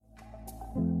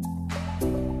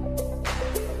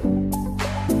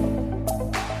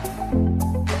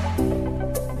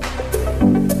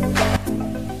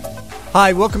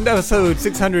Hi, welcome to episode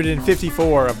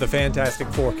 654 of the Fantastic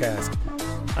Forecast.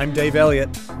 I'm Dave Elliott,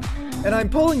 and I'm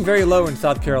polling very low in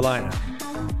South Carolina.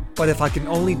 But if I can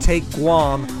only take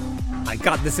Guam, I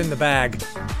got this in the bag.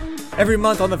 Every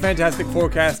month on the Fantastic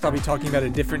Forecast, I'll be talking about a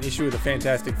different issue of the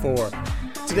Fantastic Four.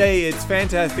 Today, it's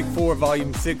Fantastic Four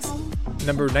Volume 6,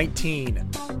 number 19.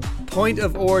 Point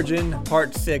of Origin,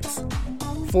 Part 6,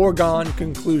 Foregone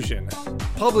Conclusion.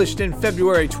 Published in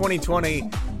February 2020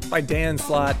 by Dan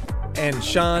Slott and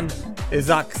Sean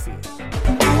Izaakse.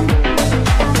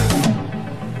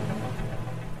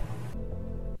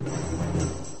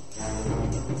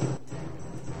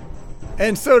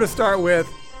 And so to start with,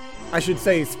 I should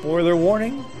say spoiler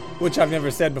warning, which I've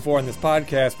never said before on this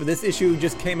podcast, but this issue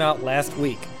just came out last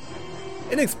week.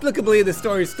 Inexplicably, the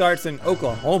story starts in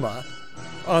Oklahoma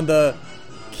on the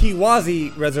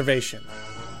Kewaunee Reservation.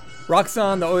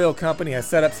 Roxxon, the oil company, has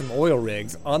set up some oil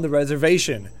rigs on the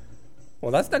reservation.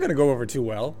 Well, that's not going to go over too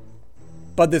well.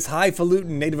 But this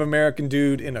highfalutin Native American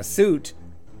dude in a suit,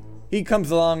 he comes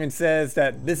along and says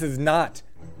that this is not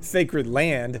sacred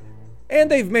land, and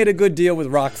they've made a good deal with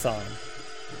Roxxon.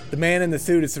 The man in the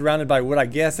suit is surrounded by what I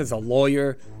guess is a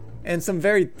lawyer and some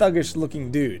very thuggish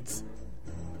looking dudes.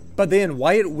 But then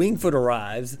Wyatt Wingfoot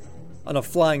arrives on a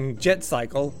flying jet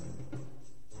cycle.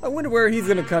 I wonder where he's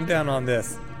going to come down on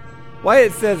this.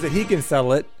 Wyatt says that he can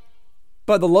settle it,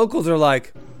 but the locals are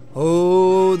like,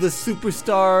 "Oh, the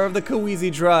superstar of the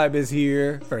Kewaunee tribe is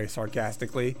here," very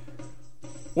sarcastically.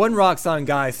 One Roxxon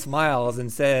guy smiles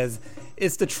and says,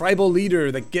 "It's the tribal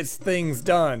leader that gets things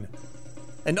done."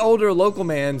 An older local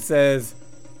man says,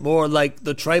 "More like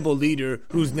the tribal leader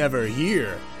who's never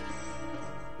here."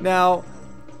 Now,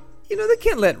 they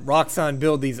can't let Roxxon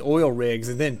build these oil rigs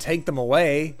and then take them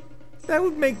away. That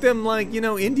would make them like,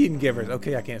 Indian givers.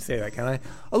 Okay, I can't say that, can I?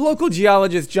 A local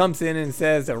geologist jumps in and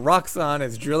says that Roxxon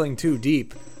is drilling too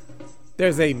deep.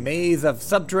 There's a maze of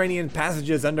subterranean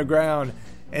passages underground,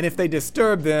 and if they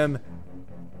disturb them...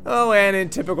 Oh, and in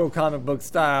typical comic book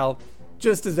style,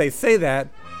 just as they say that,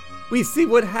 we see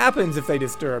what happens if they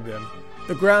disturb them.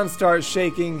 The ground starts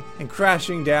shaking and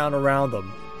crashing down around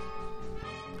them.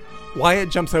 Wyatt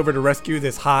jumps over to rescue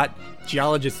this hot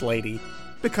geologist lady,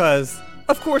 because...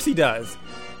 of course he does.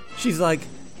 She's like,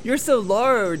 "You're so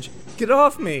large, get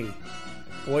off me."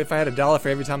 Boy, if I had $1 for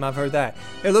every time I've heard that.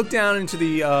 They look down into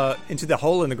the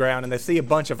hole in the ground and they see a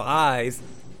bunch of eyes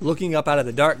looking up out of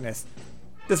the darkness.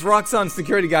 This Roxxon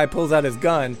security guy pulls out his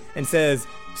gun and says,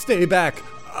 "Stay back,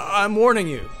 I'm warning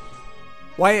you."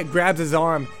 Wyatt grabs his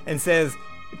arm and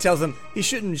tells him he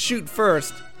shouldn't shoot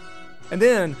first. And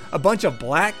then a bunch of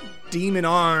black demon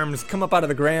arms come up out of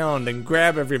the ground and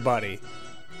grab everybody.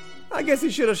 I guess he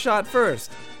should have shot first.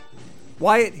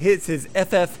 Wyatt hits his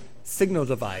FF signal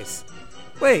device.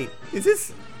 Wait,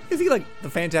 is he like the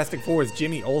Fantastic Four's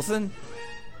Jimmy Olsen?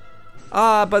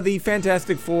 But the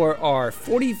Fantastic Four are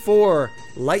 44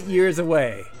 light years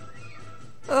away.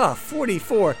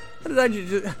 44. How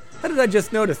did I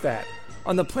just notice that?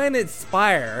 On the planet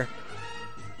Spire.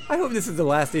 I hope this is the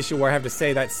last issue where I have to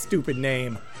say that stupid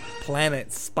name,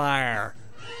 Planet Spire.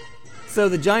 So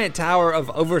the giant tower of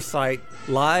oversight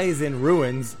lies in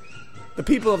ruins. The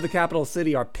people of the capital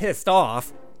city are pissed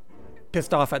off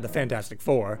at the Fantastic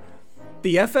Four.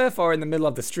 The FF are in the middle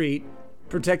of the street,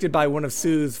 protected by one of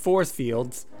Sue's force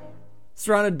fields,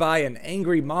 surrounded by an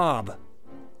angry mob.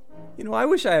 I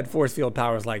wish I had force field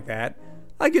powers like that.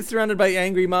 I get surrounded by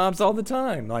angry mobs all the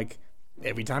time, like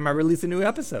every time I release a new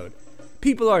episode.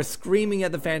 People are screaming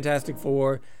at the Fantastic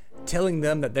Four, telling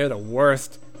them that they're the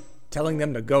worst, telling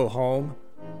them to go home.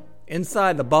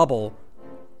 Inside the bubble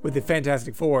with the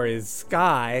Fantastic Four is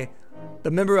Skye,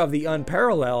 the member of the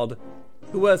Unparalleled,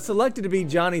 who was selected to be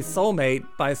Johnny's soulmate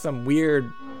by some weird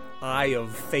Eye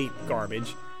of Fate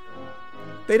garbage.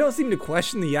 They don't seem to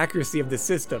question the accuracy of the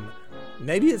system.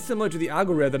 Maybe it's similar to the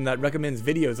algorithm that recommends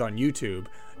videos on YouTube.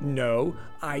 No,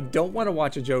 I don't want to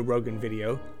watch a Joe Rogan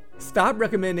video. Stop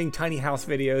recommending tiny house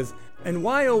videos. And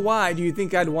why oh why do you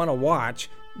think I'd want to watch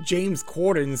James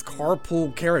Corden's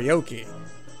carpool karaoke?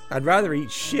 I'd rather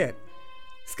eat shit.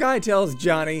 Skye tells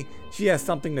Johnny she has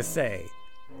something to say.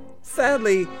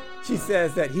 Sadly, she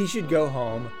says that he should go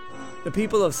home. The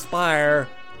people of Spire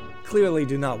clearly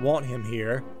do not want him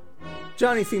here.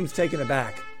 Johnny seems taken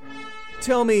aback.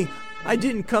 "Tell me I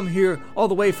didn't come here all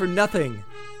the way for nothing."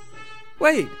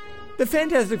 Wait, the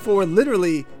Fantastic Four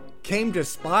literally came to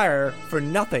Spire for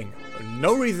nothing.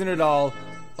 No reason at all,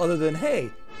 other than,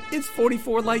 hey, it's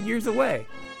 44 light years away.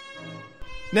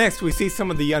 Next, we see some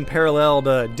of the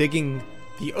Unparalleled digging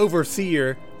the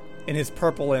Overseer in his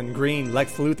purple and green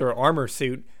Lex Luthor armor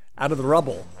suit out of the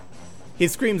rubble. He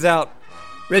screams out,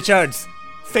 "Richards,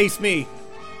 face me!"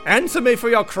 Answer me for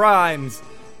your crimes!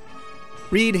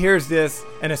 Reed hears this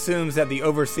and assumes that the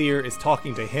overseer is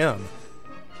talking to him.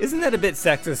 Isn't that a bit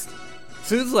sexist?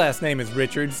 Sue's last name is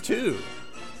Richards, too.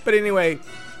 But anyway,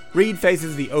 Reed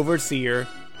faces the overseer,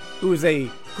 who is a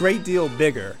great deal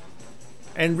bigger.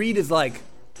 And Reed is like,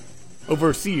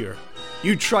 "Overseer,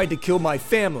 you tried to kill my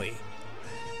family."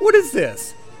 What is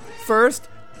this? First,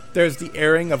 there's the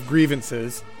airing of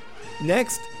grievances.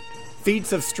 Next,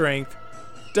 feats of strength.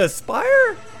 Does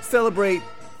Spire celebrate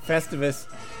Festivus?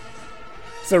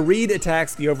 So Reed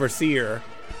attacks the overseer,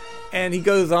 and he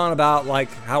goes on about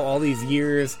like how all these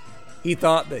years he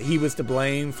thought that he was to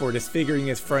blame for disfiguring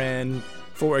his friend,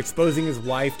 for exposing his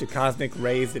wife to cosmic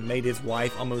rays that made his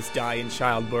wife almost die in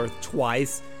childbirth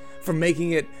twice, for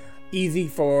making it easy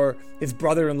for his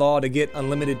brother-in-law to get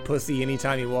unlimited pussy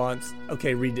anytime he wants.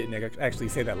 Okay, Reed didn't actually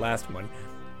say that last one.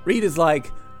 Reed is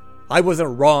like, "I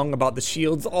wasn't wrong about the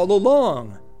shields all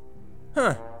along."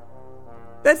 Huh.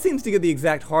 That seems to get the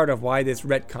exact heart of why this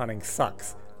retconning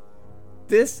sucks.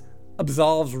 This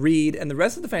absolves Reed and the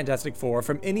rest of the Fantastic Four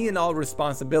from any and all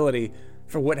responsibility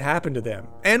for what happened to them,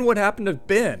 and what happened to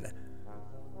Ben.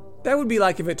 That would be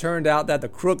like if it turned out that the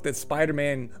crook that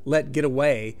Spider-Man let get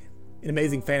away in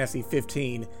Amazing Fantasy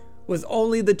 15 was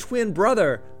only the twin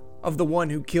brother of the one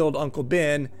who killed Uncle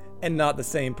Ben, and not the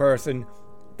same person,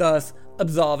 thus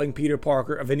absolving Peter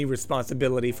Parker of any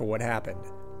responsibility for what happened.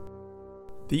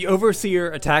 The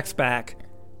Overseer attacks back,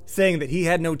 saying that he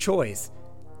had no choice.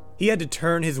 He had to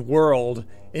turn his world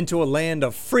into a land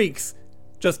of freaks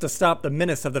just to stop the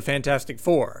menace of the Fantastic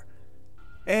Four.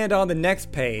 And on the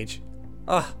next page,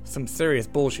 some serious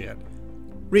bullshit.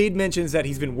 Reed mentions that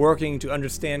he's been working to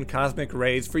understand cosmic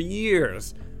rays for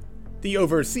years. The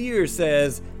Overseer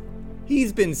says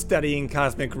he's been studying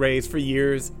cosmic rays for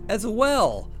years as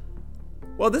well.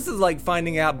 Well, this is like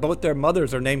finding out both their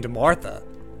mothers are named Martha.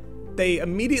 They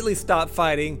immediately stop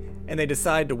fighting and they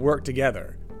decide to work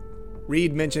together.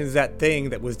 Reed mentions that thing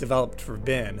that was developed for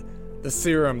Ben, the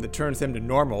serum that turns him to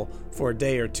normal for a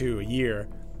day or two a year,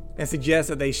 and suggests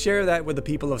that they share that with the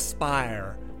people of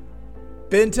Spire.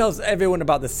 Ben tells everyone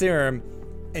about the serum,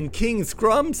 and King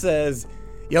Scrum says,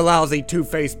 "You lousy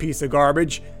two-faced piece of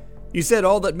garbage. You said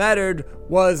all that mattered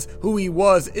was who he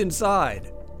was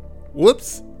inside."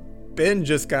 Whoops, Ben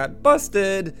just got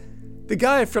busted. The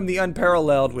guy from the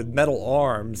Unparalleled with metal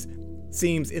arms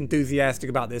seems enthusiastic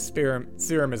about this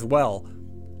serum as well.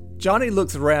 Johnny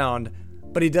looks around,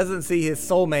 but he doesn't see his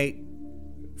soulmate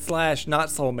 / not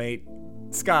soulmate,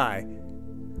 Sky.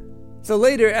 So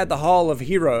later at the Hall of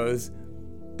Heroes,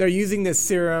 they're using this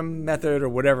serum method, or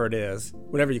whatever it is,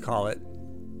 whatever you call it,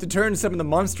 to turn some of the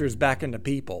monsters back into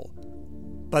people.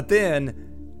 But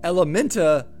then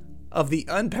Elementa of the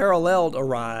Unparalleled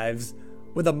arrives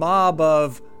with a mob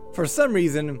of, for some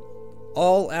reason,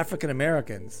 all African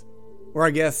Americans. Or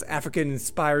I guess African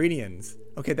Spirenians.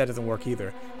 Okay, that doesn't work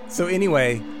either. So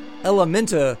anyway,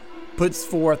 Elementa puts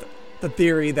forth the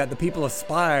theory that the people of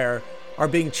Spire are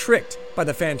being tricked by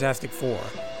the Fantastic Four.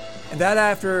 And that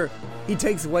after he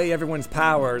takes away everyone's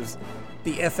powers,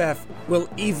 the FF will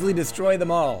easily destroy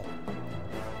them all.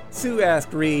 Sue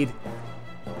asked Reed,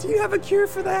 "Do you have a cure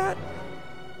for that?"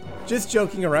 Just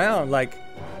joking around, like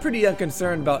pretty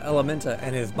unconcerned about Elementa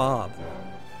and his mob.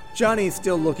 Johnny's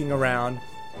still looking around,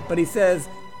 but he says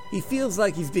he feels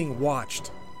like he's being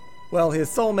watched. Well, his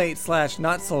soulmate /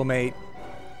 not soulmate,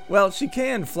 well, she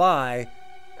can fly.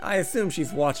 I assume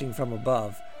she's watching from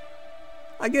above.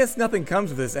 I guess nothing comes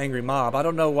of this angry mob. I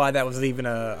don't know why that was even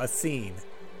a scene.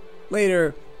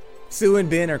 Later, Sue and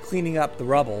Ben are cleaning up the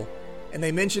rubble, and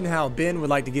they mention how Ben would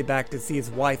like to get back to see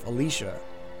his wife, Alicia.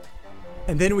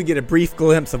 And then we get a brief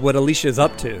glimpse of what Alicia's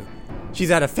up to.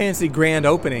 She's at a fancy grand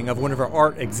opening of one of her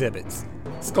art exhibits.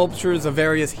 Sculptures of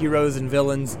various heroes and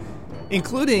villains,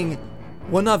 including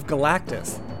one of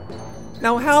Galactus.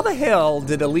 Now, how the hell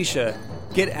did Alicia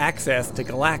get access to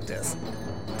Galactus?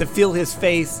 To feel his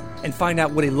face and find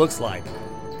out what he looks like?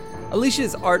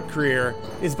 Alicia's art career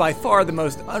is by far the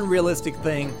most unrealistic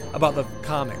thing about the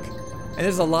comic. And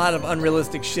there's a lot of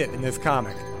unrealistic shit in this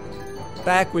comic.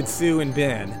 Back with Sue and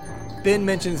Ben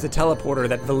mentions the teleporter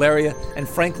that Valeria and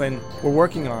Franklin were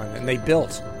working on and they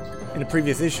built in a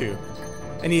previous issue.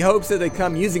 And he hopes that they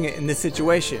come using it in this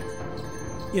situation.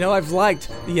 You know, I've liked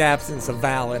the absence of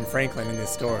Val and Franklin in this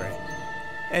story.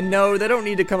 And no, they don't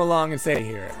need to come along and say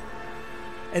here.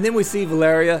 And then we see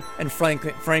Valeria and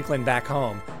Franklin back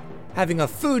home, having a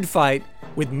food fight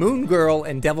with Moon Girl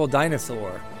and Devil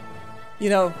Dinosaur. You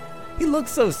know, he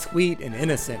looks so sweet and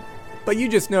innocent, but you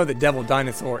just know that Devil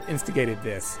Dinosaur instigated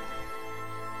this.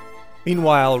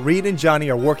 Meanwhile, Reed and Johnny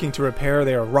are working to repair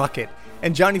their rocket,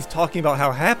 and Johnny's talking about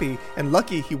how happy and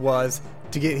lucky he was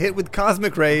to get hit with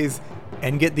cosmic rays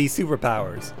and get these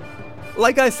superpowers.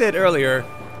 Like I said earlier,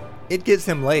 it gets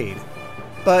him laid.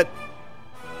 But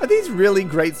are these really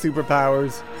great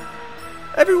superpowers?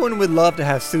 Everyone would love to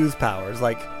have Sue's powers,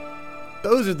 like,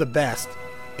 those are the best.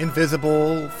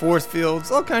 Invisible, force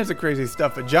fields, all kinds of crazy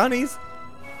stuff. But Johnny's?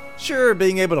 Sure,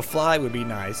 being able to fly would be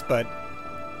nice, but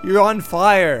you're on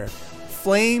fire.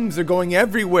 Flames are going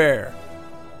everywhere.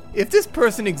 If this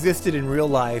person existed in real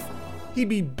life, he'd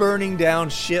be burning down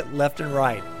shit left and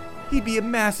right. He'd be a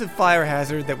massive fire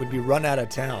hazard that would be run out of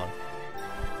town.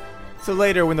 So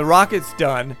later, when the rocket's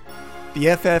done,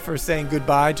 the FF are saying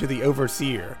goodbye to the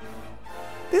Overseer.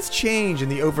 This change in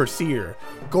the Overseer,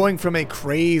 going from a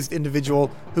crazed individual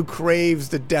who craves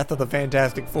the death of the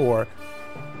Fantastic Four,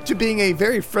 to being a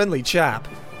very friendly chap,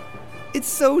 it's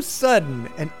so sudden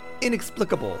and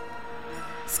inexplicable.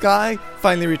 Skye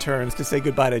finally returns to say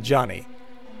goodbye to Johnny.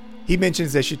 He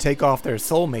mentions they should take off their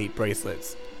soulmate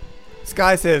bracelets.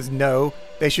 Skye says no,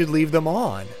 they should leave them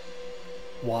on.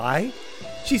 Why?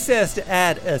 She says to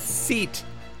add a seat.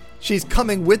 She's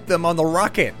coming with them on the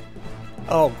rocket.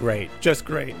 Oh, great. Just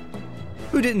great.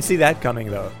 Who didn't see that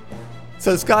coming, though?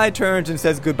 So Skye turns and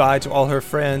says goodbye to all her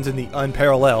friends in the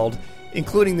Unparalleled,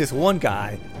 including this one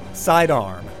guy,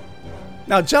 Sidearm.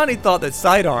 Now, Johnny thought that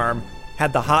Sidearm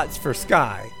had the hots for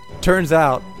Skye. Turns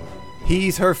out,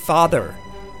 he's her father.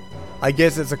 I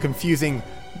guess it's a confusing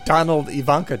Donald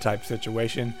Ivanka type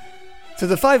situation. So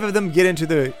the five of them get into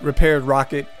the repaired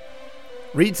rocket.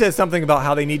 Reed says something about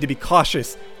how they need to be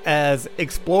cautious as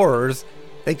explorers.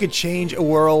 They could change a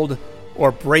world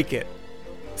or break it.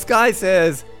 Skye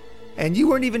says, and you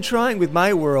weren't even trying with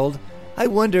my world. I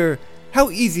wonder how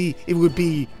easy it would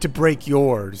be to break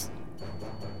yours.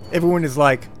 Everyone is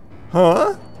like,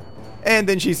 huh? And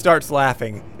then she starts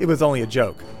laughing. It was only a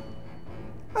joke.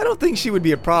 I don't think she would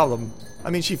be a problem. I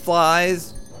mean, she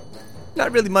flies.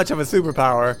 Not really much of a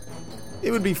superpower. It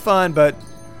would be fun, but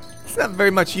it's not very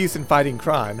much use in fighting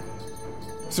crime.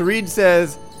 So Reed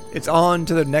says it's on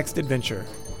to the next adventure,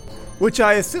 which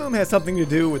I assume has something to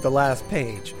do with the last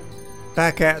page.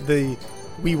 Back at the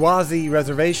Weewazi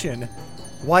Reservation,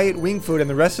 Wyatt Wingfoot and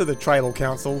the rest of the Tribal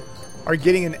Council are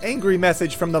getting an angry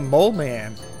message from the Mole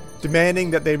Man,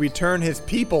 demanding that they return his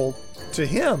people to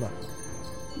him.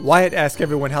 Wyatt asks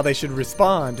everyone how they should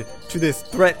respond to this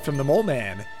threat from the Mole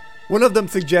Man. One of them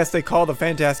suggests they call the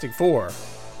Fantastic Four.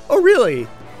 Oh, really?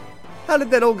 How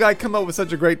did that old guy come up with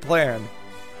such a great plan?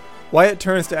 Wyatt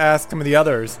turns to ask some of the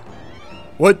others,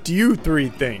 what do you three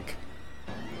think?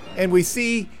 And we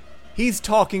see he's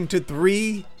talking to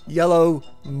three yellow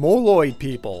moloid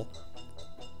people.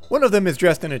 One of them is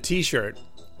dressed in a t-shirt,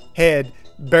 head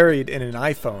buried in an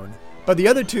iPhone, but the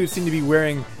other two seem to be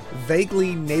wearing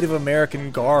vaguely Native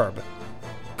American garb.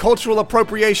 Cultural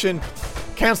appropriation!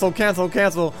 Cancel, cancel,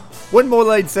 cancel! One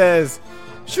moloid says,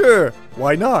 sure,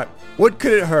 why not? What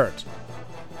could it hurt?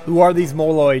 Who are these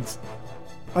moloids?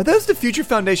 Are those the Future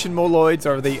Foundation moloids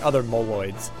or the other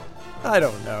moloids? I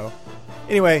don't know.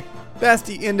 Anyway, that's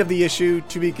the end of the issue,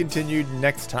 to be continued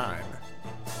next time.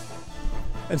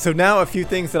 And so now a few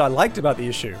things that I liked about the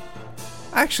issue.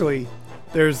 Actually,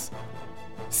 there's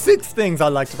 6 things I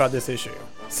liked about this issue.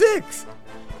 6!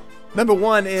 Number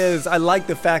 1 is I like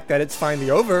the fact that it's finally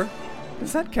over.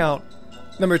 Does that count?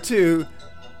 Number 2,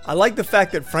 I like the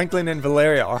fact that Franklin and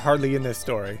Valeria are hardly in this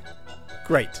story.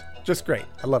 Great. Just great.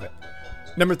 I love it.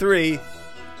 Number 3,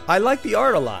 I like the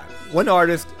art a lot. One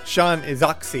artist, Sean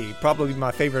Izaakse, probably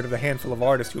my favorite of the handful of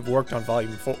artists who have worked on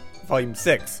Volume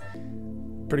 6.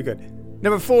 Pretty good.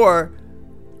 Number 4,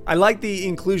 I like the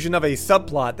inclusion of a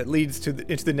subplot that leads to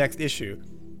into the next issue.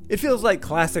 It feels like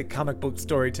classic comic book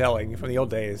storytelling from the old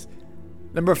days.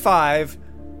 Number 5,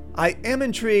 I am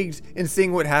intrigued in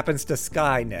seeing what happens to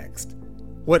Skye next.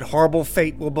 What horrible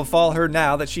fate will befall her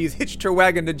now that she's hitched her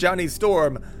wagon to Johnny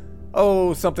Storm?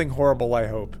 Oh, something horrible, I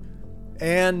hope.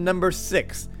 And number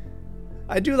 6,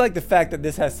 I do like the fact that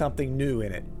this has something new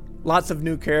in it. Lots of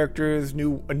new characters,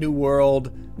 a new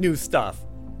world, new stuff.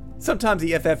 Sometimes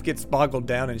the FF gets boggled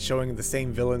down in showing the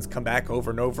same villains come back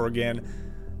over and over again.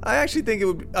 I actually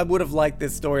think I would have liked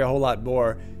this story a whole lot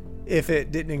more if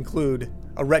it didn't include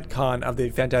a retcon of the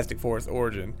Fantastic Four's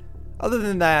origin. Other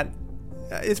than that,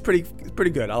 it's pretty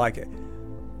good. I like it.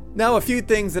 Now, a few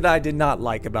things that I did not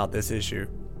like about this issue.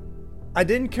 I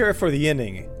didn't care for the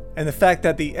ending, and the fact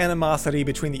that the animosity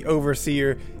between the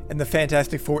Overseer and the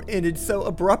Fantastic Four ended so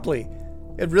abruptly.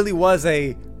 It really was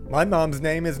a my mom's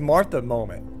name is Martha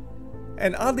moment.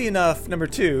 And oddly enough, number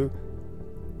 2,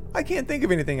 I can't think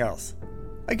of anything else.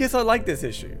 I guess I like this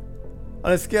issue.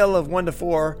 On a scale of 1 to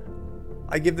 4,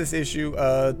 I give this issue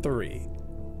a 3.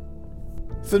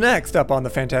 So next up on the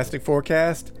Fantastic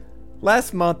Forecast,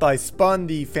 Last month I spun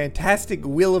the Fantastic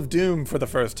Wheel of Doom for the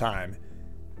first time.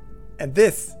 And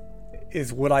this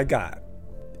is what I got.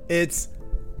 It's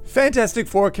Fantastic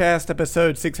Forecast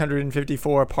episode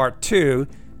 654 part 2.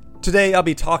 Today I'll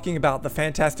be talking about the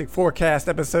Fantastic Forecast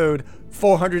episode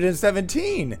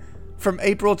 417 from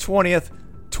April 20th,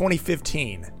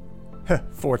 2015.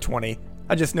 420.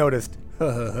 I just noticed.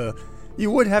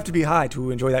 You would have to be high to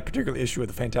enjoy that particular issue of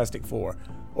the Fantastic Four.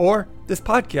 Or this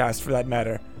podcast, for that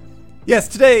matter. Yes,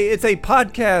 today it's a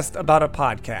podcast about a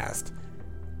podcast.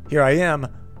 Here I am,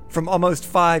 from almost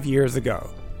 5 years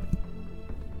ago.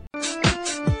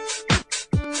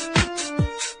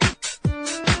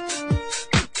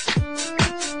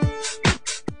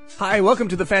 Hi, welcome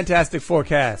to the Fantastic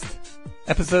Forecast,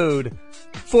 episode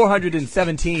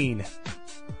 417.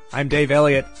 I'm Dave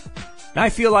Elliott, and I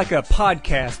feel like a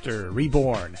podcaster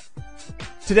reborn.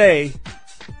 Today,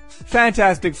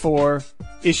 Fantastic Four,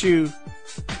 issue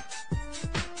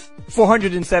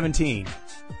 417.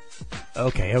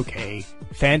 Okay.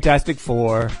 Fantastic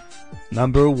Four,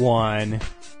 number 1.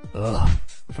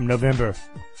 From November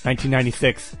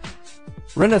 1996.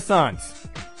 Renaissance.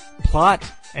 Plot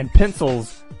and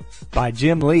pencils by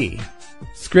Jim Lee.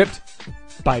 Script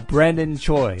by Brandon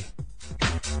Choi.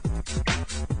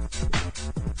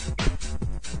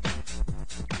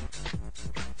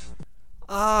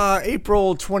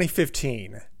 April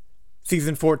 2015.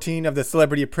 Season 14 of The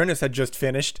Celebrity Apprentice had just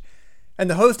finished, and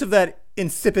the host of that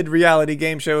insipid reality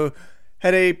game show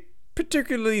had a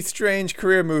particularly strange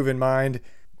career move in mind.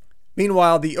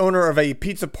 Meanwhile, the owner of a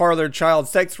pizza parlor child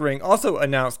sex ring also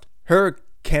announced her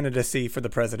candidacy for the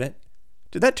president.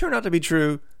 Did that turn out to be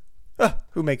true?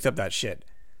 Who makes up that shit?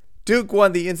 Duke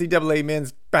won the NCAA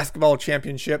men's basketball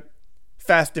championship.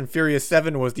 Fast and Furious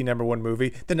 7 was the number 1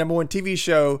 movie. The number 1 TV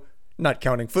show, not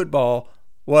counting football,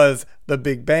 was The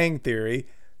Big Bang Theory.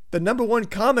 The number 1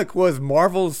 comic was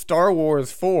Marvel's Star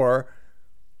Wars 4.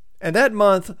 And that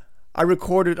month, I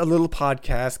recorded a little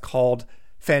podcast called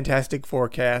Fantastic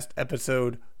Forecast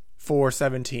episode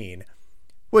 417,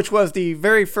 which was the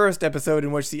very first episode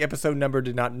in which the episode number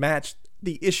did not match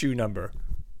the issue number.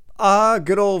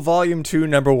 Good old Volume 2,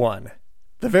 Number 1.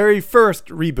 The very first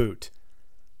reboot.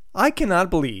 I cannot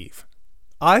believe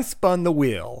I spun the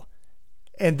wheel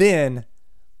and then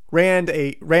ran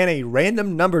a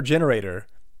random number generator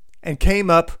and came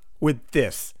up with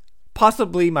this.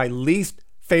 Possibly my least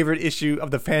favorite issue of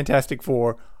the Fantastic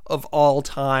Four of all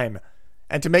time.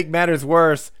 And to make matters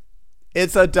worse,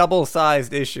 it's a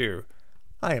double-sized issue.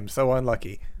 I am so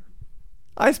unlucky.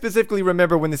 I specifically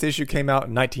remember when this issue came out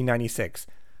in 1996.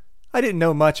 I didn't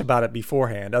know much about it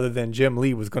beforehand, other than Jim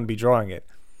Lee was going to be drawing it.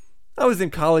 I was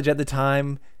in college at the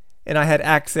time, and I had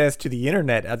access to the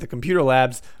internet at the computer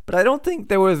labs, but I don't think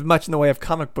there was much in the way of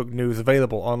comic book news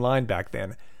available online back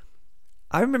then.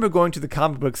 I remember going to the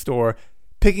comic book store,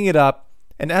 picking it up,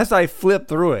 and as I flipped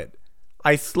through it,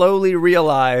 I slowly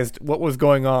realized what was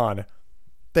going on.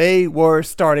 They were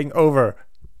starting over.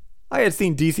 I had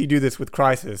seen DC do this with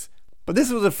Crisis, but this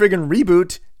was a friggin'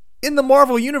 reboot in the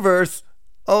Marvel Universe.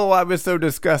 Oh, I was so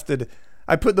disgusted.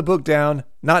 I put the book down,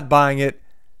 not buying it.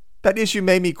 That issue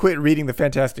made me quit reading the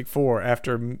Fantastic Four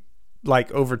after,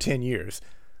 over 10 years.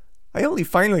 I only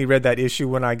finally read that issue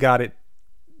when I got it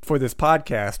for this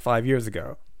podcast 5 years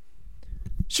ago.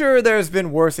 Sure, there's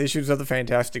been worse issues of the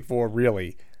Fantastic Four,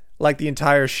 really, like the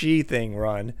entire She-Thing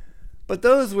run, but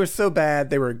those were so bad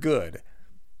they were good.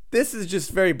 This is just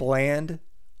very bland,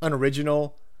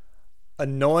 unoriginal,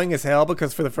 annoying as hell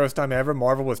because for the first time ever,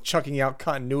 Marvel was chucking out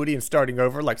continuity and starting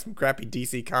over like some crappy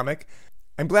DC comic.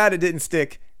 I'm glad it didn't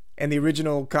stick, and the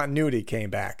original continuity came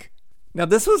back. Now,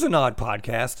 this was an odd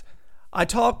podcast. I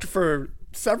talked for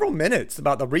several minutes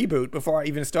about the reboot before I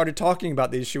even started talking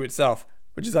about the issue itself,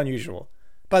 which is unusual.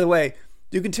 By the way,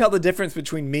 you can tell the difference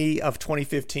between me of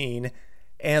 2015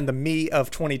 and the me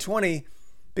of 2020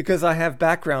 because I have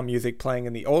background music playing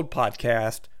in the old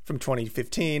podcast from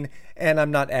 2015, and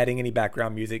I'm not adding any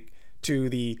background music to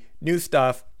the new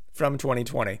stuff from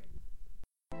 2020.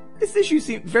 This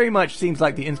issue very much seems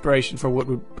like the inspiration for what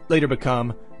would later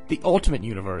become the Ultimate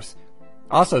Universe.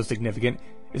 Also significant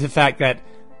is the fact that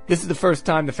this is the first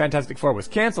time the Fantastic Four was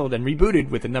canceled and rebooted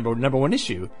with the number 1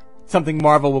 issue, something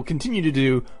Marvel will continue to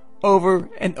do over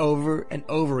and over and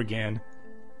over again.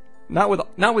 Not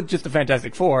with just the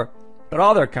Fantastic Four, but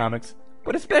all their comics,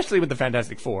 but especially with the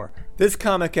Fantastic Four. This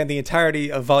comic and the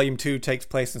entirety of Volume 2 takes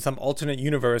place in some alternate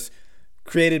universe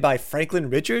created by Franklin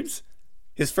Richards,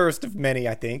 his first of many,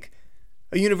 I think.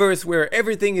 A universe where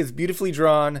everything is beautifully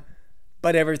drawn,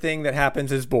 but everything that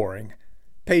happens is boring.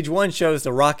 Page 1 shows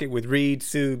the rocket with Reed,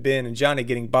 Sue, Ben, and Johnny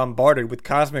getting bombarded with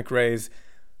cosmic rays,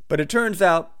 but it turns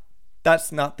out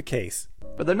that's not the case.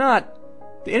 But they're not.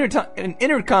 An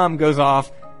intercom goes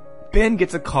off. Ben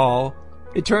gets a call.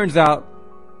 It turns out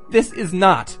this is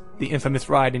not the infamous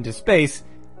ride into space.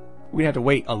 We'd have to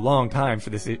wait a long time for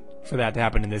that to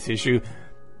happen in this issue.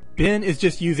 Ben is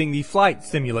just using the flight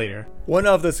simulator. One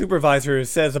of the supervisors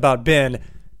says about Ben,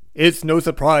 "It's no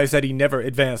surprise that he never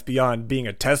advanced beyond being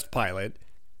a test pilot."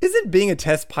 Isn't being a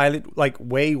test pilot like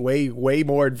way, way, way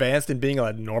more advanced than being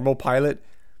a normal pilot?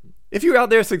 If you're out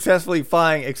there successfully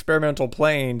flying experimental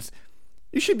planes,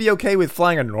 you should be okay with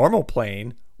flying a normal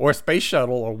plane or a space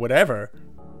shuttle or whatever.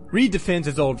 Reed defends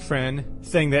his old friend,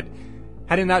 saying that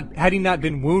had he not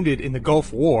been wounded in the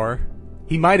Gulf War,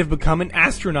 he might have become an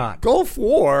astronaut. Gulf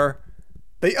War?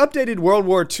 They updated World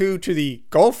War II to the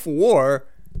Gulf War,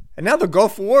 and now the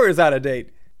Gulf War is out of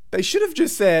date. They should have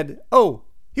just said, "Oh,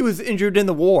 he was injured in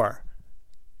the war."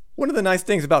 One of the nice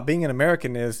things about being an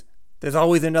American is there's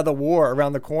always another war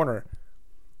around the corner.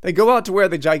 They go out to where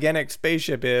the gigantic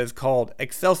spaceship is called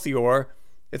Excelsior.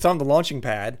 It's on the launching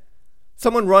pad.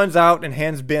 Someone runs out and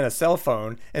hands Ben a cell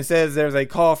phone and says there's a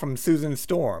call from Susan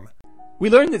Storm.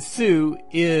 We learn that Sue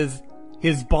is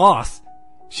his boss.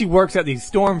 She works at the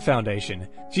Storm Foundation.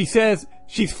 She says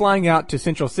she's flying out to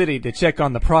Central City to check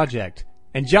on the project.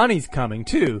 And Johnny's coming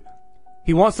too.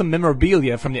 He wants some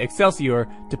memorabilia from the Excelsior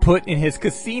to put in his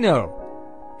casino.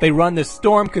 They run the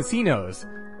Storm Casinos.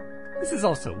 This is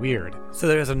also weird. So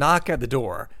there's a knock at the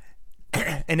door,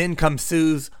 and in comes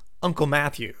Sue's Uncle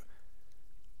Matthew.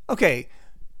 Okay,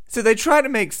 so they try to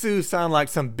make Sue sound like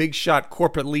some big shot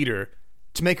corporate leader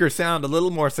to make her sound a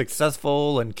little more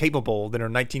successful and capable than her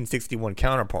 1961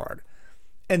 counterpart.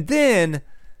 And then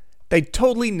they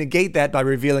totally negate that by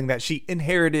revealing that she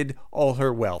inherited all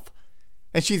her wealth.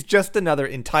 And she's just another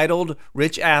entitled,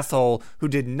 rich asshole who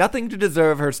did nothing to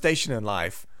deserve her station in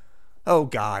life. Oh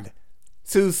God.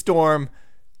 Sue Storm,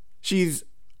 she's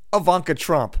Ivanka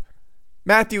Trump.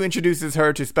 Matthew introduces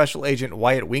her to Special Agent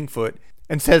Wyatt Wingfoot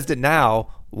and says that now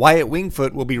Wyatt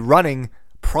Wingfoot will be running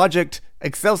Project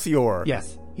Excelsior.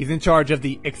 Yes, he's in charge of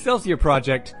the Excelsior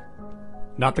project,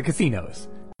 not the casinos.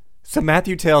 So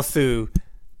Matthew tells Sue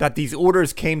that these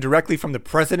orders came directly from the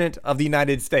President of the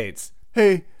United States.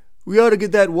 "Hey, we ought to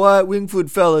get that Wyatt Wingfoot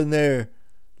fella in there,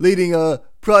 leading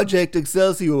Project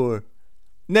Excelsior."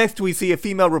 Next, we see a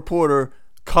female reporter,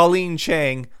 Colleen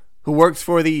Chang, who works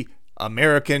for the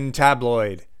American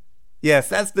Tabloid. Yes,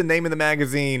 that's the name of the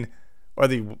magazine, or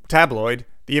the tabloid,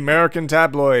 the American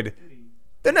Tabloid.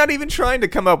 They're not even trying to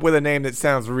come up with a name that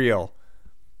sounds real.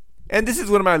 And this is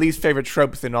one of my least favorite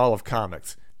tropes in all of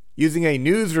comics. Using a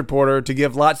news reporter to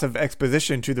give lots of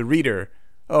exposition to the reader.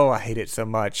 Oh, I hate it so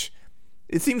much.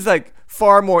 It seems like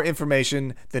far more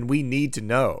information than we need to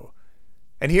know.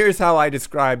 And here's how I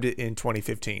described it in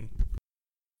 2015.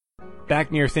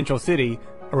 Back near Central City,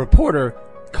 a reporter,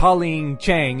 Colleen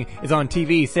Chang, is on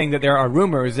TV saying that there are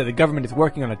rumors that the government is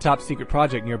working on a top secret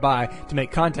project nearby to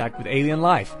make contact with alien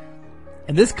life.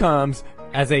 And this comes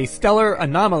as a stellar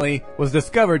anomaly was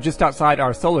discovered just outside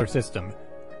our solar system.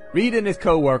 Reed and his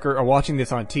co-worker are watching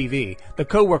this on TV. The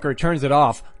co-worker turns it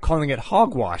off, calling it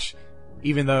hogwash,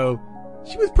 even though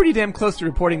she was pretty damn close to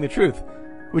reporting the truth,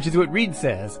 which is what Reed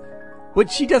says. What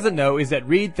she doesn't know is that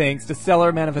Reed thinks the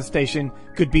stellar manifestation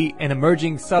could be an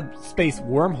emerging subspace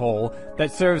wormhole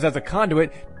that serves as a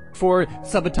conduit for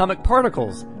subatomic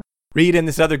particles. Reed and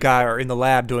this other guy are in the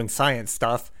lab doing science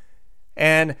stuff,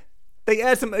 and they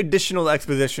add some additional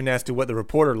exposition as to what the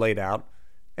reporter laid out.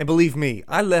 And believe me,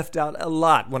 I left out a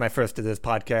lot when I first did this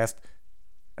podcast,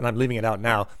 and I'm leaving it out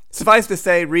now. Suffice to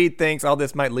say, Reed thinks all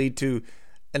this might lead to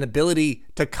an ability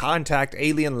to contact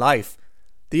alien life.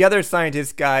 The other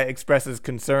scientist guy expresses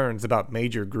concerns about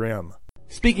Major Grimm.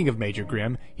 Speaking of Major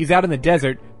Grimm, he's out in the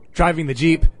desert driving the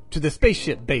Jeep to the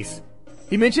spaceship base.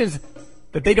 He mentions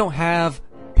that they don't have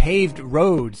paved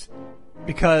roads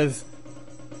because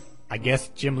I guess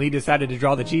Jim Lee decided to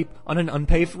draw the Jeep on an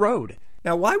unpaved road.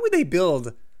 Now, why would they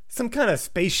build some kind of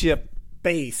spaceship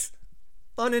base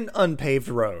on an unpaved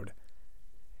road?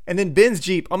 And then Ben's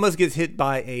Jeep almost gets hit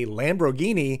by a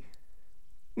Lamborghini.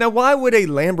 Now, why would a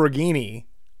Lamborghini,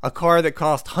 a car that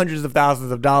cost hundreds of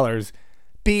thousands of dollars,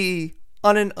 be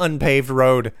on an unpaved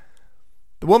road?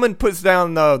 The woman puts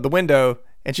down the window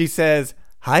and she says,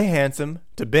 "Hi, handsome,"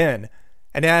 to Ben,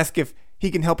 and asks if he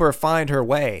can help her find her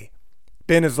way.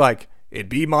 Ben is like, "It'd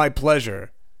be my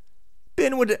pleasure."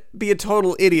 Ben would be a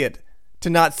total idiot to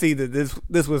not see that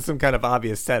this was some kind of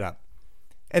obvious setup.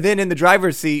 And then in the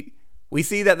driver's seat, we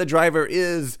see that the driver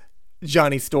is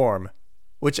Johnny Storm,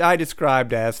 which I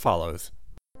described as follows.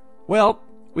 Well,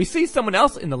 we see someone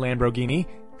else in the Lamborghini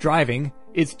driving.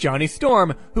 It's Johnny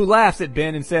Storm, who laughs at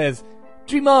Ben and says,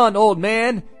 "Dream on, old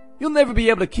man. You'll never be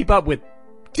able to keep up with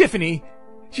Tiffany.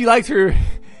 She likes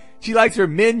her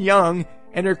men young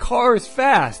and her cars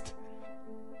fast.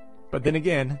 But then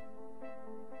again,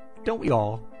 don't we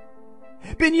all?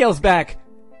 Ben yells back,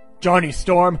 Johnny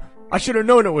Storm, I should have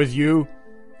known it was you.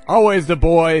 Always the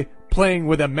boy playing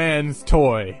with a man's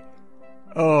toy.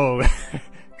 Oh,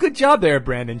 good job there,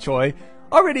 Brandon Choi.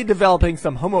 Already developing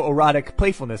some homoerotic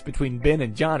playfulness between Ben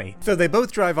and Johnny. So they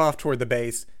both drive off toward the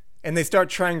base, and they start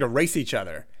trying to race each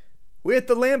other, with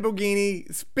the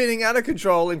Lamborghini spinning out of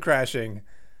control and crashing.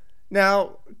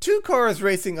 Now, two cars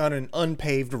racing on an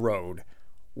unpaved road.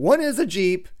 One is a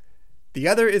Jeep, the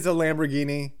other is a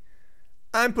Lamborghini.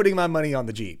 I'm putting my money on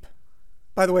the Jeep.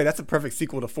 By the way, that's a perfect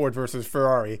sequel to Ford versus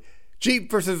Ferrari.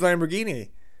 Jeep versus Lamborghini.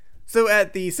 So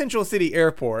at the Central City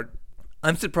Airport,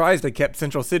 I'm surprised they kept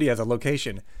Central City as a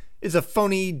location. It's a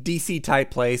phony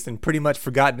DC-type place and pretty much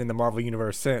forgotten in the Marvel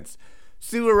Universe since.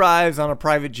 Sue arrives on a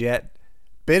private jet.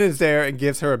 Ben is there and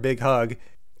gives her a big hug,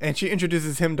 and she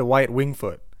introduces him to Wyatt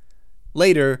Wingfoot.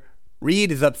 Later,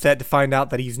 Reed is upset to find out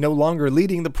that he's no longer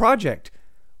leading the project.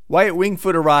 Wyatt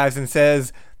Wingfoot arrives and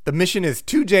says the mission is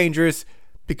too dangerous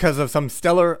because of some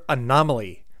stellar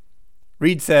anomaly.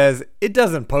 Reed says it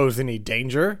doesn't pose any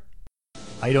danger.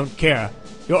 I don't care.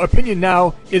 Your opinion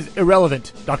now is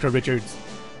irrelevant, Dr. Richards.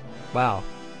 Wow.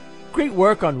 Great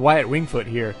work on Wyatt Wingfoot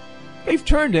here. They've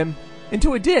turned him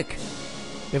into a dick.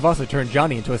 They've also turned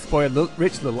Johnny into a spoiled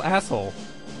rich little asshole.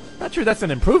 Not sure that's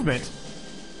an improvement.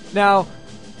 Now,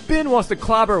 Ben wants to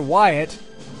clobber Wyatt,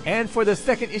 and for the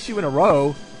second issue in a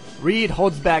row, Reed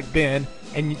holds back Ben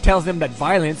and tells him that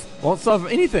violence won't solve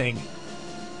anything.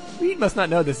 Reed must not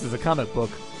know this is a comic book,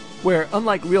 where,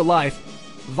 unlike real life,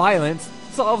 violence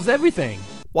solves everything.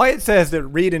 Wyatt says that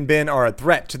Reed and Ben are a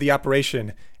threat to the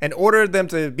operation and ordered them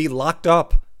to be locked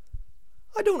up.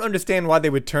 I don't understand why they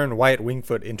would turn Wyatt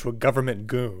Wingfoot into a government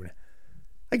goon.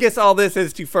 I guess all this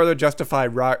is to further justify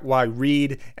why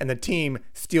Reed and the team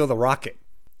steal the rocket,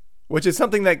 which is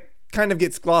something that kind of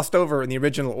gets glossed over in the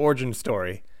original origin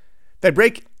story. They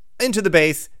break into the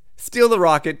base, steal the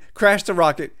rocket, crash the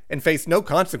rocket, and face no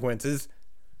consequences.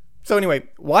 So anyway,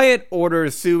 Wyatt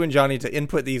orders Sue and Johnny to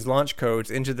input these launch codes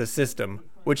into the system,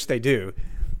 which they do.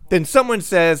 Then someone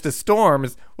says the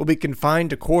Storms will be confined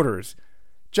to quarters.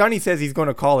 Johnny says he's going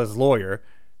to call his lawyer,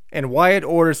 and Wyatt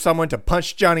orders someone to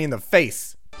punch Johnny in the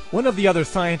face. One of the other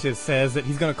scientists says that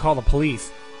he's going to call the police.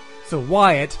 So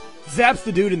Wyatt zaps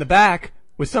the dude in the back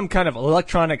with some kind of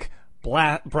electronic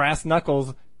brass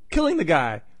knuckles, killing the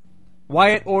guy.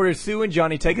 Wyatt orders Sue and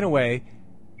Johnny taken away,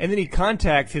 and then he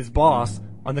contacts his boss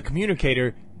on the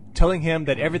communicator, telling him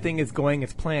that everything is going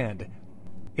as planned.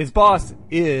 His boss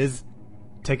is,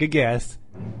 take a guess,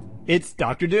 it's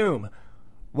Dr. Doom.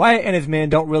 Wyatt and his men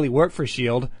don't really work for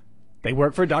S.H.I.E.L.D. They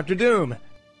work for Dr. Doom.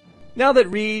 Now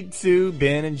that Reed, Sue,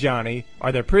 Ben, and Johnny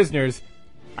are their prisoners,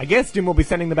 I guess Doom will be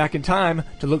sending them back in time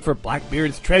to look for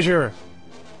Blackbeard's treasure.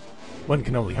 One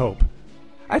can only hope.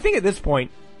 I think at this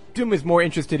point, Doom is more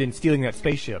interested in stealing that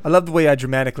spaceship. I love the way I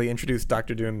dramatically introduced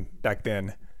Dr. Doom back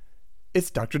then.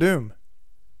 It's Dr. Doom.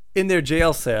 In their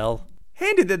jail cell,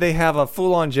 handy that they have a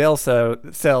full-on jail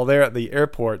cell there at the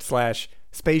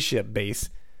airport/spaceship base.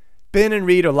 Ben and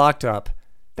Reed are locked up.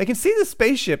 They can see the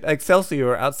spaceship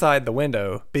Excelsior outside the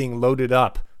window being loaded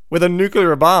up with a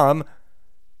nuclear bomb.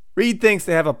 Reed thinks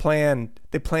they have a plan.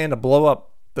 They plan to blow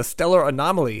up the stellar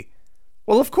anomaly.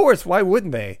 Well, of course, why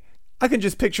wouldn't they? I can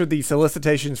just picture the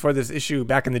solicitations for this issue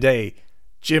back in the day.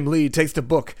 Jim Lee takes the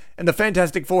book, and the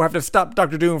Fantastic Four have to stop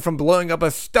Dr. Doom from blowing up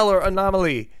a stellar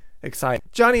anomaly. Exciting.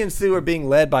 Johnny and Sue are being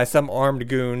led by some armed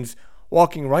goons,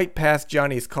 walking right past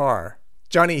Johnny's car.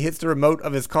 Johnny hits the remote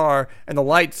of his car, and the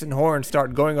lights and horns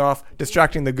start going off,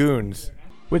 distracting the goons.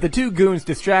 With the two goons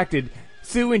distracted,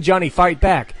 Sue and Johnny fight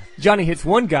back. Johnny hits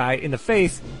one guy in the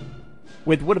face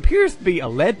with what appears to be a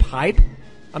lead pipe.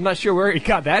 I'm not sure where he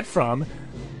got that from.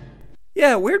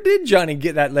 Yeah, where did Johnny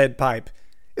get that lead pipe?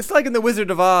 It's like in The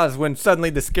Wizard of Oz when suddenly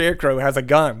the Scarecrow has a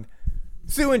gun.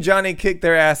 Sue and Johnny kick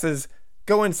their asses,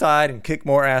 go inside and kick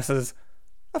more asses.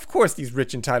 Of course these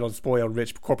rich, entitled, spoiled,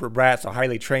 rich corporate brats are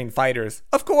highly trained fighters.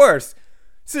 Of course!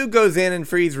 Sue goes in and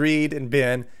frees Reed and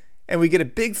Ben, and we get a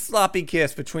big sloppy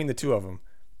kiss between the two of them.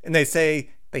 And they say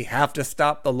they have to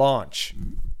stop the launch.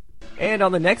 And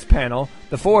on the next panel,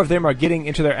 the four of them are getting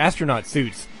into their astronaut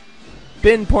suits.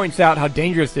 Ben points out how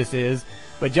dangerous this is,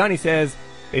 but Johnny says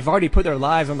they've already put their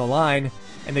lives on the line,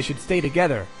 and they should stay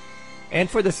together. And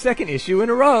for the second issue in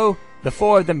a row, the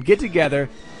four of them get together,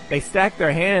 they stack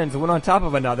their hands one on top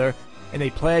of another, and they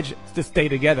pledge to stay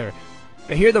together.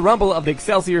 They hear the rumble of the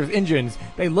Excelsior's engines,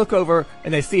 they look over,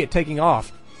 and they see it taking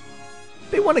off.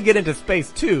 They want to get into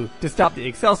space too, to stop the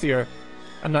Excelsior,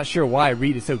 I'm not sure why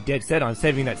Reed is so dead set on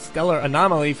saving that stellar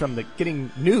anomaly from getting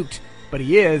nuked, but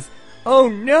he is. Oh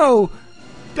no!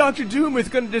 Dr. Doom is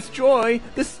going to destroy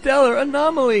the stellar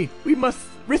anomaly! We must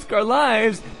risk our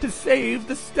lives to save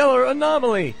the stellar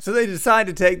anomaly! So they decide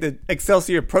to take the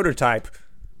Excelsior prototype,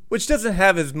 which doesn't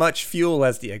have as much fuel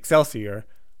as the Excelsior,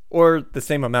 or the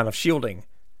same amount of shielding.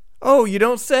 Oh, you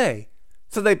don't say!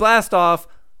 So they blast off,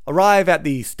 arrive at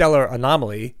the stellar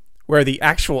anomaly, where the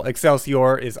actual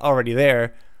Excelsior is already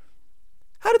there.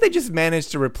 How did they just manage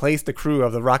to replace the crew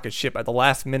of the rocket ship at the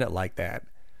last minute like that?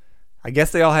 I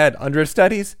guess they all had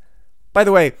understudies? By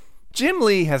the way, Jim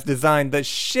Lee has designed the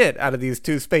shit out of these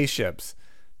two spaceships.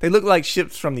 They look like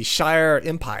ships from the Shire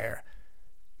Empire,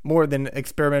 more than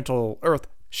experimental Earth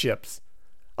ships.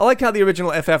 I like how the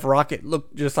original FF rocket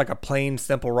looked just like a plain,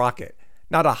 simple rocket,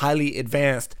 not a highly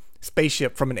advanced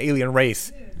spaceship from an alien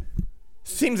race.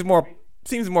 Seems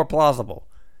more plausible.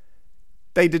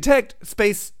 They detect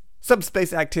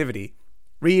subspace activity.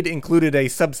 Reed included a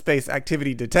subspace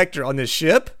activity detector on this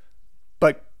ship,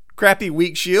 but crappy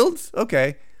weak shields?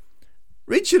 Okay.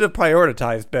 Reed should have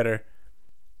prioritized better.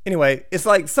 Anyway, it's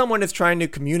like someone is trying to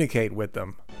communicate with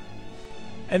them.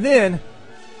 And then,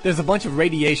 there's a bunch of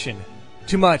radiation.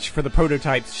 Too much for the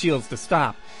prototype's shields to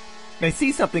stop. They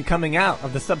see something coming out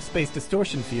of the subspace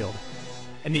distortion field,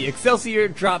 and the Excelsior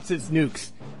drops its nukes.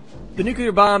 The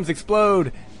nuclear bombs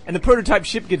explode, and the prototype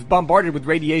ship gets bombarded with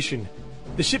radiation.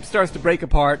 The ship starts to break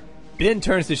apart. Ben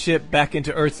turns the ship back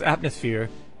into Earth's atmosphere.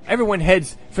 Everyone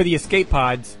heads for the escape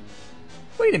pods.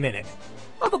 Wait a minute.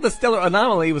 I thought the stellar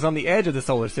anomaly was on the edge of the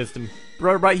solar system.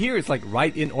 Right here, it's like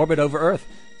right in orbit over Earth.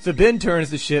 So Ben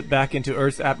turns the ship back into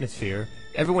Earth's atmosphere.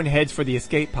 Everyone heads for the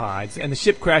escape pods, and the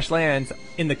ship crash lands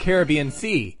in the Caribbean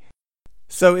Sea.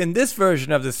 So in this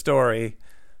version of the story,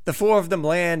 the four of them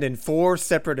land in 4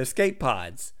 separate escape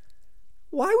pods.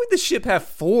 Why would the ship have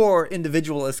 4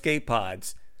 individual escape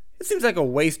pods? It seems like a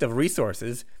waste of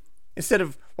resources.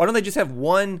 Why don't they just have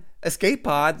 1 escape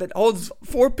pod that holds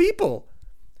 4 people?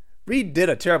 Reed did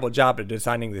a terrible job at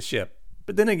designing the ship,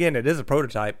 but then again, it is a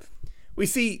prototype. We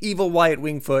see evil Wyatt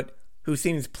Wingfoot, who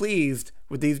seems pleased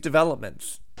with these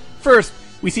developments. First,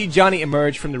 we see Johnny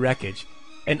emerge from the wreckage,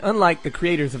 and unlike the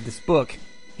creators of this book,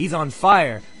 he's on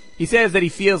fire. He says that he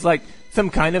feels like some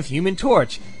kind of human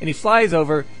torch, and he flies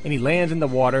over and he lands in the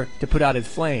water to put out his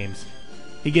flames.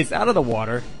 He gets out of the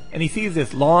water, and he sees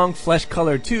this long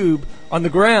flesh-colored tube on the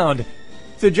ground.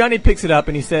 So Johnny picks it up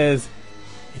and he says,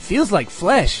 "It feels like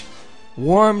flesh,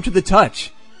 warm to the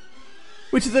touch."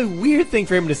 Which is a weird thing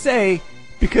for him to say,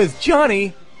 because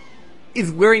Johnny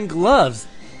is wearing gloves.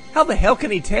 How the hell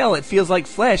can he tell it feels like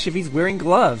flesh if he's wearing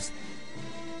gloves?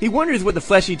 He wonders what the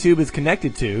fleshy tube is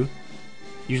connected to.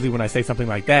 Usually when I say something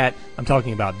like that, I'm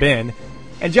talking about Ben.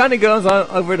 And Johnny goes on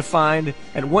over to find,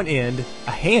 at one end,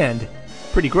 a hand.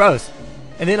 Pretty gross.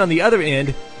 And then on the other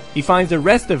end, he finds the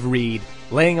rest of Reed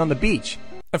laying on the beach.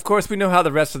 Of course, we know how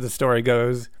the rest of the story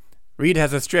goes. Reed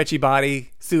has a stretchy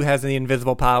body, Sue has the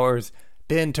invisible powers,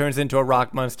 Ben turns into a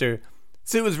rock monster.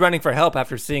 Sue is running for help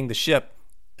after seeing the ship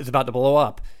is about to blow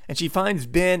up, and she finds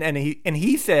Ben and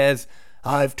he says,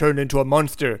 "I've turned into a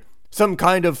monster, some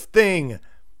kind of thing."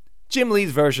 Jim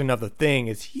Lee's version of the thing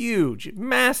is huge,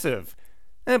 massive.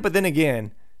 But then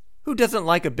again, who doesn't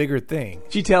like a bigger thing?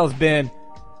 She tells Ben,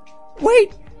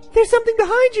 "Wait, there's something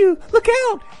behind you, look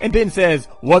out!" And Ben says,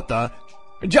 "What the?"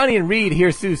 Johnny and Reed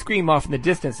hear Sue scream off in the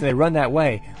distance and they run that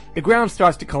way. The ground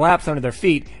starts to collapse under their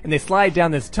feet and they slide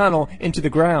down this tunnel into the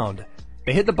ground.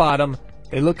 They hit the bottom,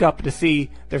 they look up to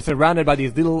see they're surrounded by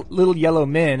these little yellow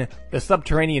men, the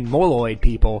subterranean Moloid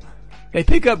people. They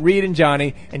pick up Reed and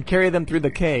Johnny and carry them through the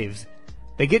caves.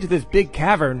 They get to this big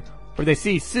cavern where they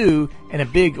see Sue and a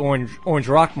big orange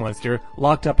rock monster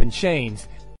locked up in chains.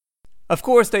 Of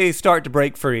course they start to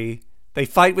break free. They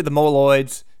fight with the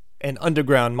Moloids and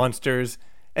underground monsters.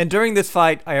 And during this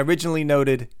fight, I originally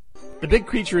noted, the big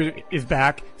creature is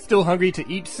back, still hungry to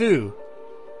eat Sue.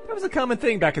 That was a common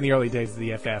thing back in the early days of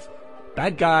the FF.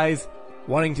 Bad guys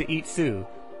wanting to eat Sue.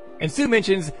 And Sue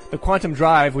mentions the quantum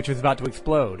drive which was about to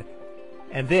explode.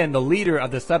 And then the leader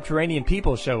of the subterranean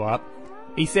people show up.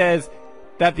 He says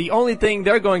that the only thing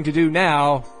they're going to do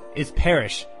now is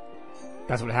perish.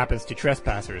 That's what happens to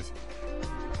trespassers.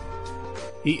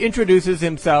 He introduces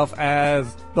himself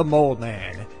as the Mole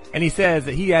Man, and he says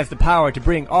that he has the power to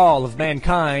bring all of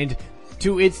mankind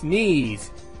to its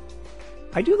knees.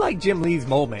 I do like Jim Lee's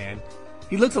Mole Man.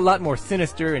 He looks a lot more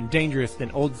sinister and dangerous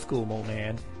than old school Mole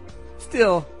Man.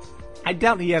 Still, I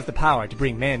doubt he has the power to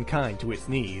bring mankind to its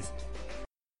knees.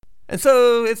 And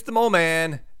so it's the Mole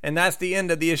Man, and that's the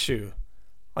end of the issue.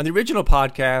 On the original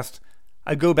podcast,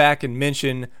 I go back and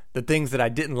mention the things that I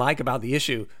didn't like about the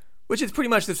issue, which is pretty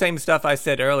much the same stuff I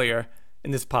said earlier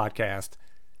in this podcast.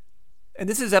 And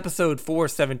this is episode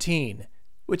 417,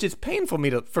 which is painful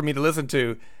for me to listen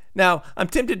to. Now, I'm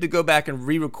tempted to go back and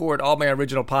re-record all my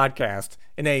original podcasts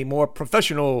in a more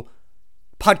professional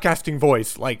podcasting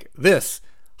voice like this.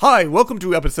 Hi, welcome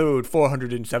to episode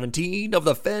 417 of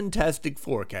the Fantastic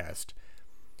Forecast.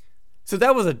 So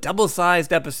that was a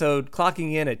double-sized episode,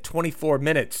 clocking in at 24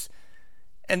 minutes.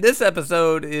 And this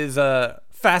episode is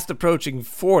fast approaching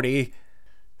 40.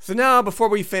 So now, before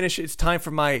we finish, it's time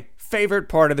for my favorite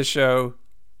part of the show,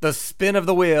 the spin of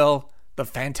the wheel, the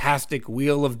fantastic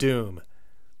Wheel of Doom.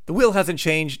 The wheel hasn't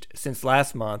changed since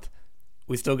last month.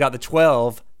 We still got the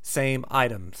 12 same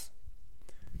items.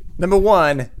 Number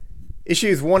 1,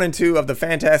 issues 1 and 2 of the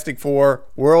Fantastic Four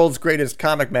World's Greatest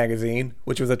Comic Magazine,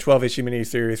 which was a 12-issue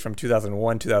miniseries from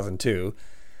 2001-2002.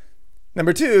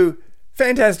 Number 2,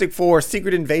 Fantastic Four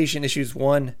Secret Invasion issues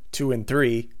 1, 2, and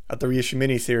 3, a 3-issue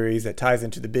miniseries that ties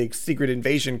into the big Secret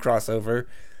Invasion crossover.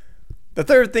 The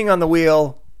third thing on the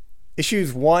wheel,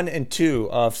 issues 1 and 2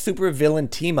 of Super Villain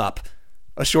Team Up,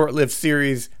 a short-lived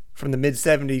series from the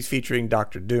mid-70s featuring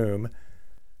Dr. Doom.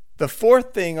 The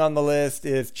fourth thing on the list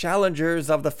is Challengers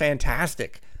of the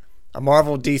Fantastic, a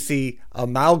Marvel DC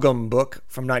amalgam book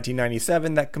from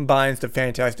 1997 that combines the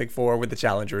Fantastic Four with the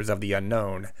Challengers of the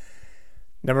Unknown.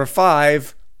 Number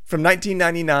 5, from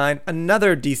 1999,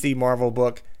 another DC Marvel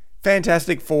book,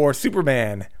 Fantastic Four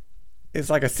Superman. It's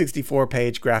like a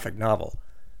 64-page graphic novel.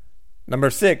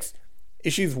 Number 6,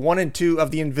 issues 1 and 2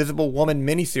 of the Invisible Woman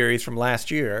miniseries from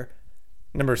last year.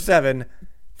 Number 7,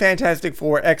 Fantastic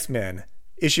Four X-Men,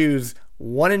 issues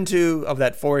 1 and 2 of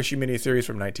that 4-issue miniseries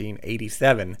from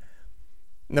 1987.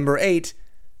 Number 8,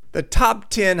 the top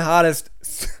 10 hottest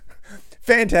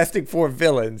Fantastic Four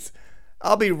villains.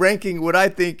 I'll be ranking what I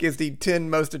think is the 10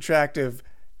 most attractive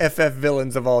FF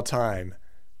villains of all time.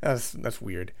 That's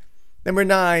weird. Number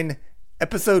 9,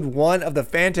 episode 1 of the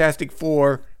Fantastic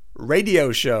Four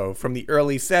radio show from the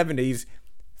early 70s,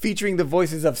 featuring the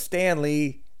voices of Stan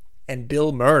Lee and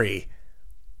Bill Murray.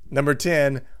 Number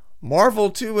 10,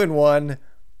 Marvel 2-in-1,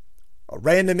 a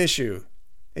random issue.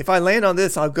 If I land on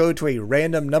this, I'll go to a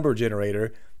random number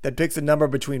generator that picks a number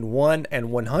between 1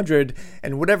 and 100,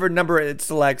 and whatever number it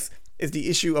selects is the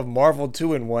issue of Marvel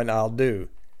 2-in-1 I'll do.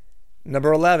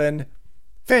 Number 11,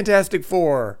 Fantastic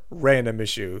Four random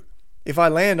issue. If I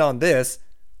land on this,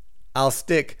 I'll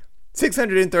stick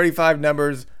 635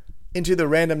 numbers into the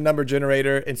random number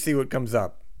generator and see what comes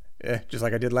up. Just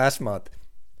like I did last month.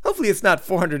 Hopefully it's not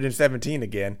 417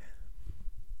 again.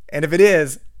 And if it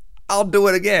is, I'll do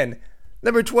it again.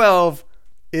 Number 12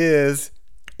 is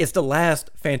It's the Last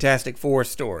Fantastic Four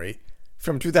story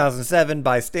from 2007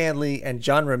 by Stan Lee and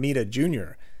John Romita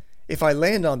Jr. If I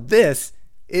land on this,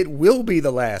 it will be the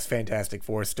last Fantastic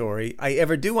Four story I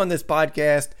ever do on this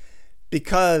podcast,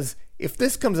 because if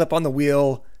this comes up on the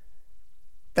wheel,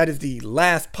 that is the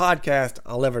last podcast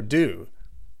I'll ever do.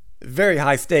 Very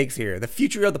high stakes here. The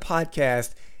future of the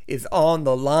podcast is on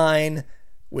the line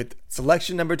with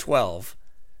selection number 12.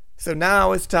 So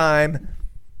now it's time.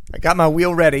 I got my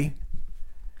wheel ready.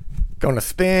 Gonna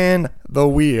spin the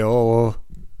wheel.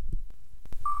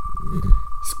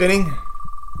 Spinning.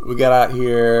 We got out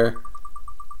here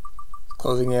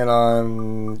closing in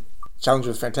on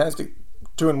Challengers Fantastic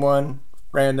 2-in-1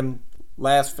 random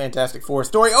last Fantastic Four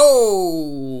story.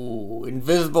 Oh,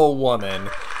 Invisible Woman.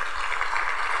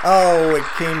 Oh, it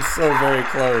came so very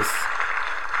close.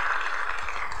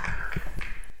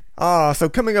 So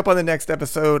coming up on the next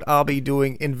episode, I'll be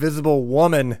doing Invisible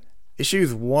Woman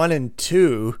issues 1 and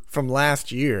 2 from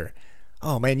last year.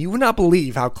 Oh man, you would not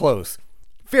believe how close.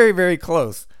 Very, very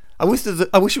close. I wish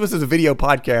it was a video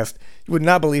podcast. You would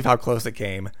not believe how close it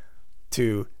came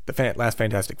to the last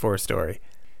Fantastic Four story.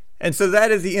 And so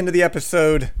that is the end of the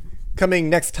episode. Coming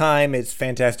next time is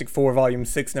Fantastic Four Volume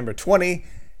 6, number 20,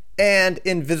 and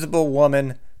Invisible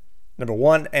Woman, number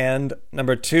 1 and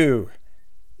number 2.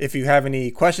 If you have any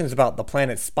questions about the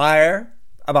planet Spire,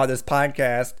 about this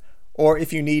podcast, or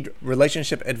if you need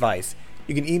relationship advice,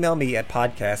 you can email me at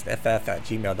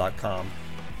podcastff@gmail.com.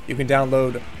 You can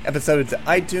download episodes at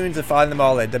iTunes and find them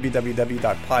all at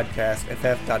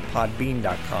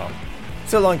www.podcastff.podbean.com.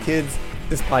 So long, kids.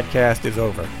 This podcast is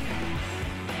over.